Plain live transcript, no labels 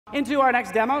Into our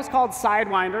next demo. It's called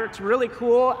Sidewinder. It's really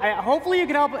cool. Hopefully you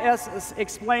can help us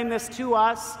explain this to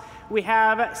us. We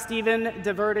have Stephen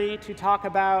DeVerde to talk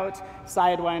about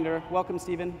Sidewinder. Welcome,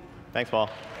 Stephen. Thanks, Paul.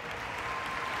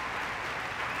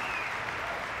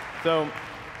 So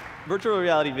virtual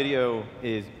reality video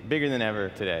is bigger than ever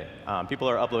today. People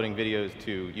are uploading videos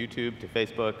to YouTube, to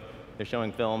Facebook. They're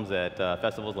showing films at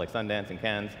festivals like Sundance and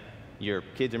Cannes. Your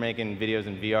kids are making videos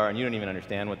in VR, and you don't even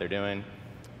understand what they're doing.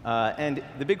 And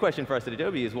the big question for us at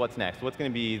Adobe is what's next? What's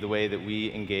going to be the way that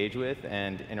we engage with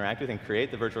and interact with and create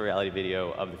the virtual reality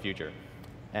video of the future?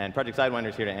 And Project Sidewinder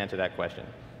is here to answer that question.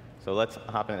 So let's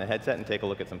hop in the headset and take a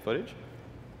look at some footage.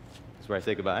 This is where I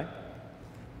say goodbye.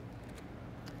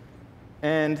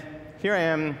 And here I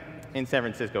am in San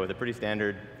Francisco with a pretty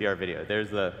standard VR video.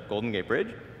 There's the Golden Gate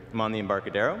Bridge. I'm on the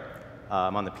Embarcadero.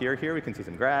 I'm on the pier here. We can see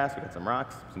some grass. We've got some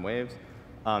rocks, some waves.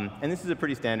 And this is a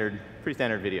pretty standard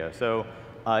video. So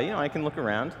I can look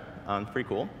around. It's pretty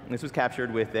cool. And this was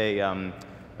captured with a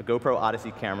GoPro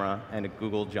Odyssey camera and a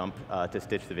Google Jump to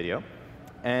stitch the video.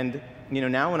 And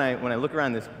now when I look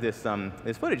around this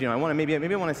footage, I want to maybe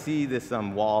I want to see this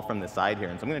wall from the side here.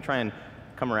 And so I'm going to try and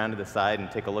come around to the side and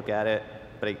take a look at it.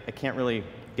 But I can't really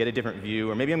get a different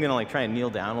view. Or maybe I'm going to try and kneel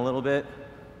down a little bit.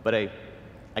 But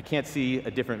I can't see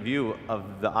a different view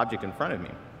of the object in front of me.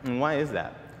 And why is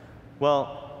that?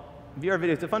 Well, VR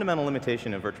video is a fundamental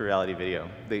limitation of virtual reality video.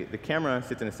 The camera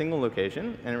sits in a single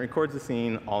location, and it records the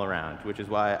scene all around, which is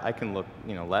why I can look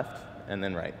left and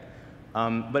then right.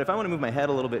 But if I want to move my head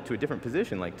a little bit to a different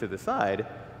position, like to the side,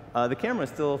 the camera is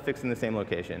still fixed in the same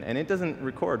location. And it doesn't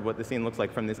record what the scene looks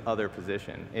like from this other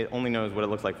position. It only knows what it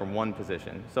looks like from one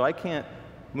position. So I can't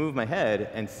move my head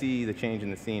and see the change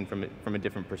in the scene from a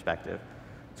different perspective.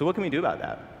 So what can we do about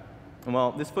that?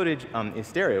 Well, this footage is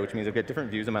stereo, which means I've got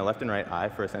different views of my left and right eye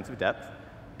for a sense of depth.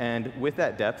 And with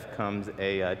that depth comes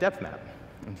a depth map.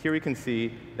 And here we can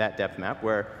see that depth map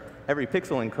where every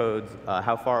pixel encodes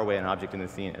how far away an object in the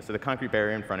scene is. So the concrete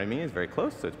barrier in front of me is very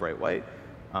close, so it's bright white.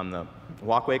 The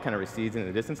walkway kind of recedes into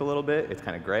the distance a little bit. It's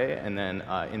kind of gray. And then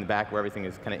in the back, where everything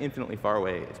is kind of infinitely far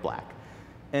away, it's black.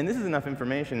 And this is enough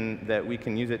information that we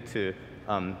can use it to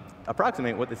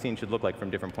approximate what the scene should look like from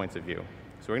different points of view.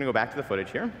 So we're going to go back to the footage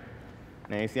here.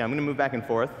 Now you see I'm going to move back and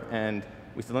forth, and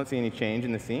we still don't see any change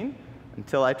in the scene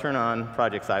until I turn on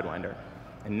Project Sidewinder.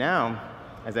 And now,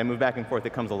 as I move back and forth,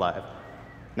 it comes alive.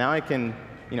 Now I can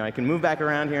move back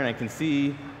around here, and I can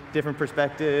see different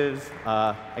perspectives.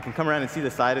 I can come around and see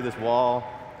the side of this wall,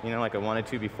 like I wanted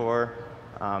to before.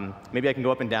 Maybe I can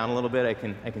go up and down a little bit. I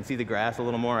can see the grass a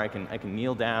little more. I can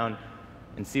kneel down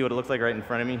and see what it looks like right in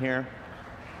front of me here.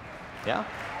 Yeah?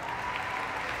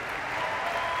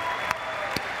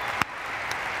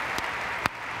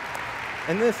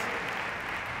 And this,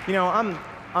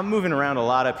 I'm moving around a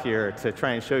lot up here to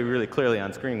try and show you really clearly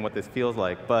on screen what this feels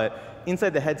like. But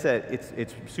inside the headset,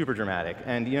 it's super dramatic.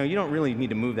 And you don't really need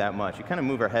to move that much. You kind of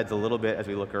move our heads a little bit as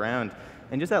we look around.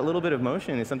 And just that little bit of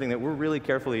motion is something that we're really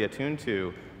carefully attuned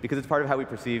to because it's part of how we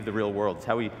perceive the real world. It's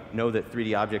how we know that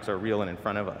 3D objects are real and in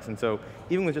front of us. And so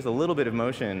even with just a little bit of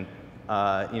motion,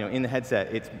 in the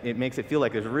headset, it makes it feel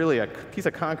like there's really a piece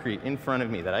of concrete in front of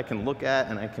me that I can look at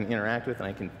and I can interact with and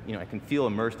I can feel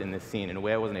immersed in this scene in a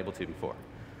way I wasn't able to before.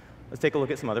 Let's take a look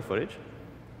at some other footage.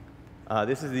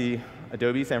 This is the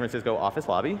Adobe San Francisco office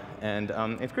lobby, and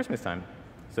it's Christmas time.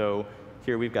 So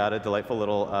here we've got a delightful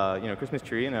little Christmas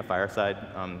tree and a fireside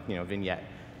vignette.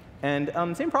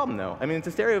 And same problem though. I mean, it's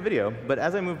a stereo video, but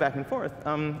as I move back and forth,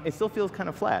 it still feels kind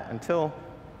of flat until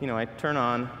I turn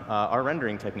on our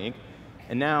rendering technique.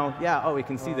 And now, we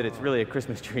can see that it's really a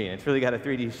Christmas tree, and it's really got a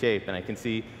 3D shape, and I can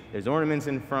see there's ornaments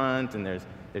in front, and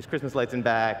there's Christmas lights in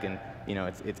back, and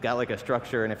it's got like a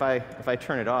structure. And if I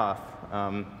turn it off,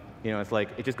 it's like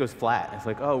it just goes flat. It's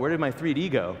like, oh, where did my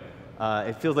 3D go?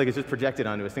 It feels like it's just projected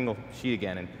onto a single sheet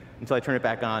again, and until I turn it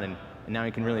back on, and now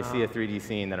you can really see a 3D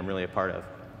scene that I'm really a part of.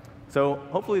 So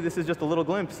hopefully this is just a little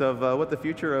glimpse of what the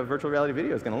future of virtual reality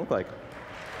video is going to look like.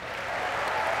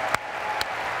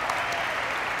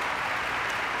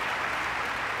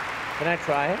 Can I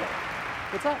try it?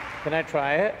 What's up? Can I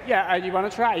try it? Yeah, you want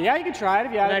to try it? Yeah, you can try it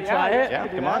if you have Can I try it? Yeah,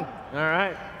 come on. All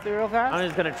right. Do it real fast. I'm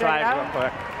just going to try it real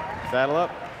quick. Saddle up.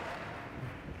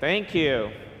 Thank you.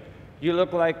 You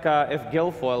look like if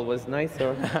Guilfoyle was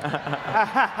nicer.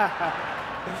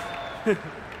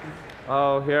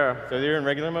 Oh, here. So you're in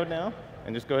regular mode now,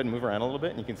 and just go ahead and move around a little bit,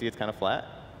 and you can see it's kind of flat.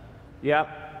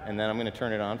 Yep. And then I'm going to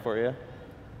turn it on for you,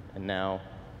 and now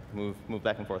move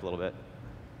back and forth a little bit.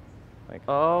 Like,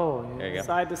 oh, there you go.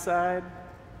 Side to side.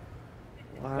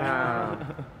 Wow.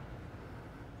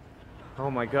 Oh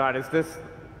my God, is this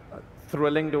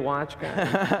thrilling to watch,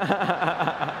 guys.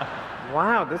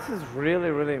 Wow, this is really,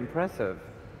 really impressive.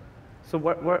 So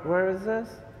where is this?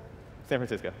 San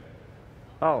Francisco.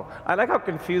 Oh, I like how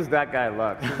confused that guy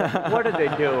looks. He's like, what are they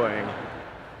doing?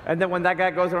 And then when that guy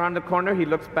goes around the corner, he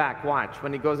looks back. Watch.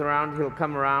 When he goes around, he'll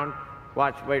come around.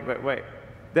 Watch. Wait.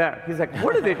 There. He's like,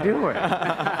 what are they doing?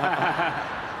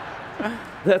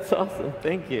 That's awesome.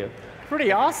 Thank you.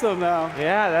 Pretty awesome, though.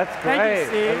 Yeah, that's great. Thank you,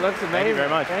 Steve. It looks amazing. Thank you very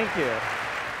much. Thank you.